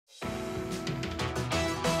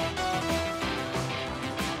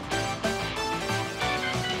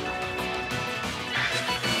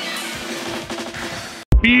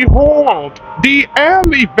Behold, the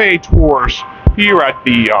elevators! Here at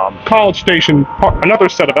the College Station, another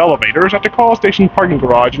set of elevators at the College Station parking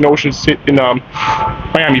garage in Ocean City in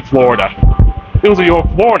Miami, Florida. Those are your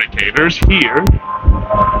Florida-cators here.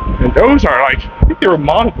 And those are like, I think they were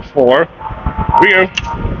modeled before. Weird.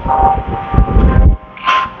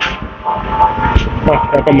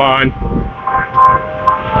 Oh, never mind.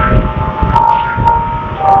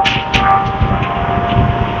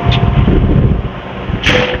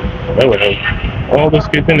 Oh well. Oh, let's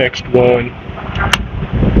get the next one.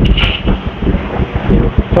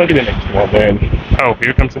 I'll get the next one then. Oh,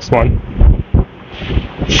 here comes this one.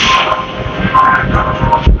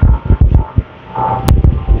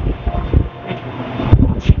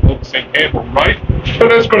 Looks like ample, right? So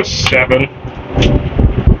let's go to 7.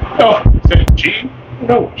 Oh, is that a G? Who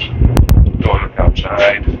knows? Go look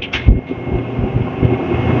outside.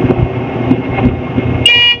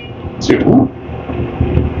 2,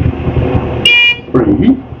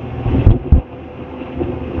 3,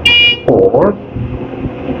 4,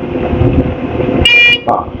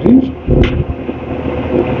 5,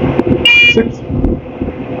 6.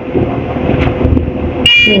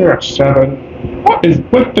 Here, 7. What is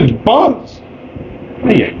with the bugs?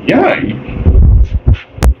 Ay, ay, ay.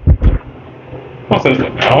 What's this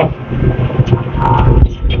now?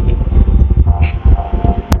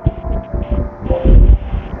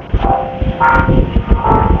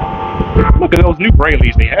 Look at those new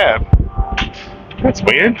Brailleys they have. That's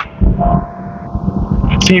weird.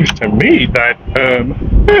 It seems to me that,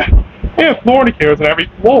 yeah, Florida cares on every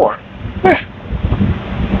floor.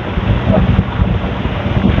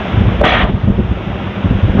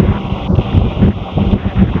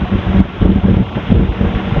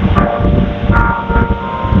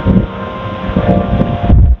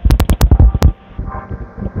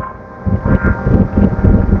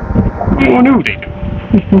 Who knew they do?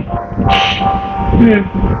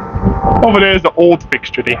 Over there's the old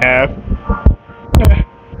fixture they have.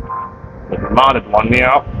 The modded one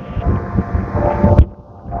now.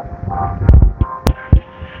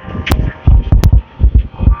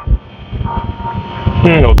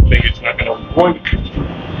 No thing it's not gonna work.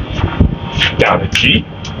 Down a G.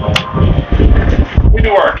 We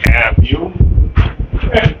do our cab view.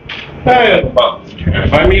 About this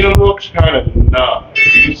cab. I mean, it looks kind of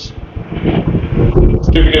nice.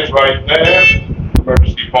 Certificates right there.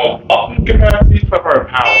 Emergency phone button capacity 1200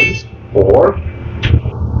 pounds. 4,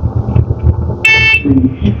 3,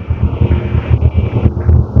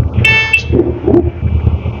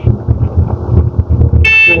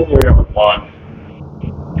 2, 1.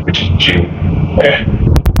 Which is G.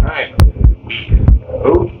 I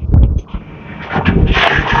know.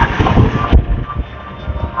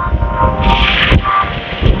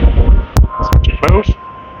 Switch it both.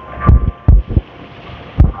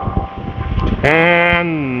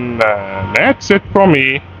 And that's it for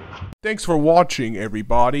me. Thanks for watching,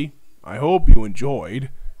 everybody. I hope you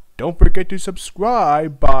enjoyed. Don't forget to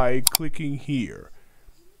subscribe by clicking here.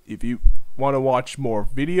 If you want to watch more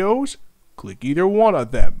videos, click either one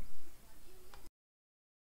of them.